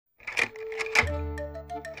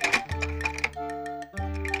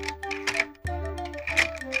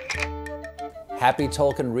Happy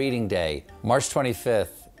Tolkien Reading Day. March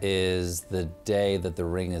 25th is the day that the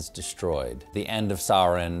ring is destroyed. The end of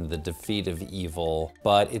Sauron, the defeat of evil.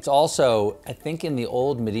 But it's also, I think in the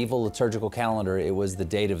old medieval liturgical calendar, it was the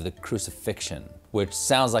date of the crucifixion, which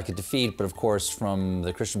sounds like a defeat, but of course from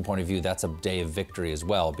the Christian point of view, that's a day of victory as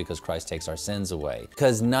well, because Christ takes our sins away.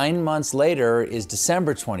 Because 9 months later is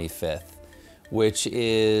December 25th, which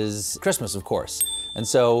is Christmas, of course. And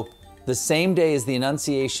so the same day as the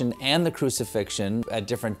Annunciation and the Crucifixion at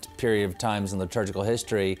different period of times in liturgical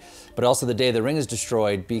history, but also the day the ring is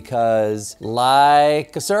destroyed, because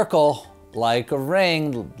like a circle, like a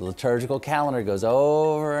ring, the liturgical calendar goes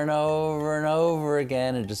over and over and over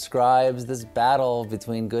again and describes this battle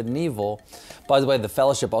between good and evil. By the way, the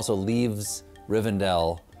Fellowship also leaves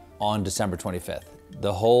Rivendell on December 25th.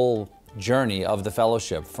 The whole journey of the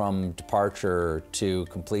Fellowship from departure to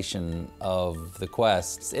completion of the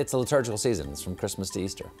quest, it's a liturgical season. It's from Christmas to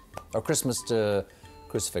Easter, or Christmas to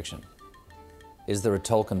Crucifixion. Is there a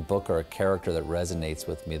Tolkien book or a character that resonates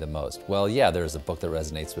with me the most? Well, yeah, there's a book that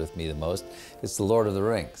resonates with me the most. It's The Lord of the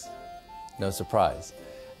Rings. No surprise.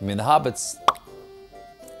 I mean, The Hobbit's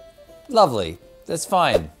lovely. That's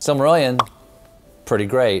fine. Silmarillion, pretty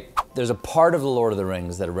great. There's a part of The Lord of the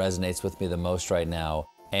Rings that resonates with me the most right now,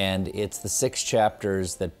 and it's the 6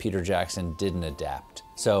 chapters that Peter Jackson didn't adapt.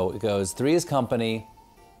 So it goes, 3 is Company,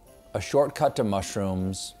 A Shortcut to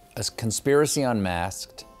Mushrooms, A Conspiracy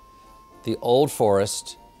Unmasked, The Old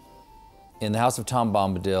Forest, In the House of Tom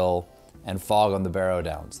Bombadil, and Fog on the Barrow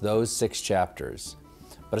Downs. Those 6 chapters,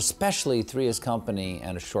 but especially 3 is Company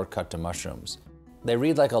and A Shortcut to Mushrooms. They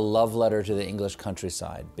read like a love letter to the English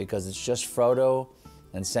countryside, because it's just Frodo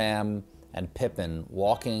and Sam and Pippin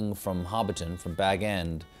walking from Hobbiton, from Bag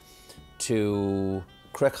End, to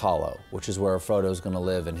Crick Hollow, which is where Frodo's gonna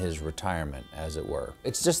live in his retirement, as it were.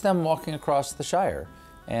 It's just them walking across the Shire.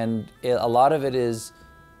 And a lot of it's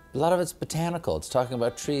botanical. It's talking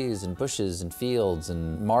about trees and bushes and fields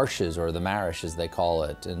and marshes, or the marish as they call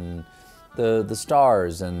it, and the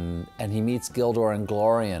stars, and he meets Gildor and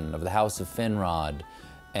Glorian of the House of Finrod,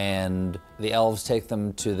 and the elves take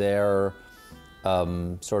them to their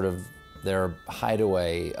their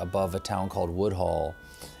hideaway above a town called Woodhall.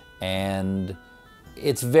 And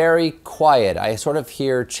it's very quiet. I sort of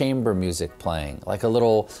hear chamber music playing, like a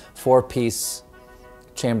little 4-piece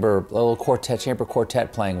chamber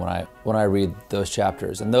quartet playing when I read those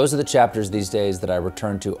chapters. And those are the chapters these days that I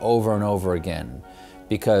return to over and over again,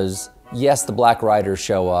 because yes, the Black Riders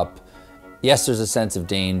show up. Yes, there's a sense of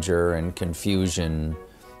danger and confusion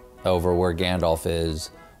over where Gandalf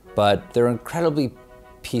is, but they're incredibly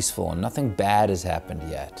peaceful and nothing bad has happened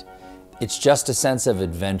yet. It's just a sense of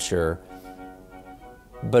adventure,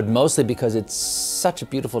 but mostly because it's such a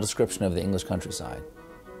beautiful description of the English countryside.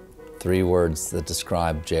 3 words that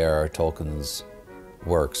describe J.R.R. Tolkien's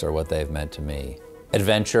works are what they've meant to me: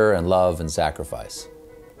 adventure and love and sacrifice.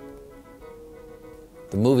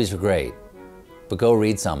 The movies are great, but go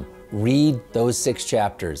read some. Read those 6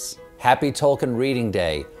 chapters. Happy Tolkien Reading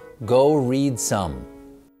Day. Go read some.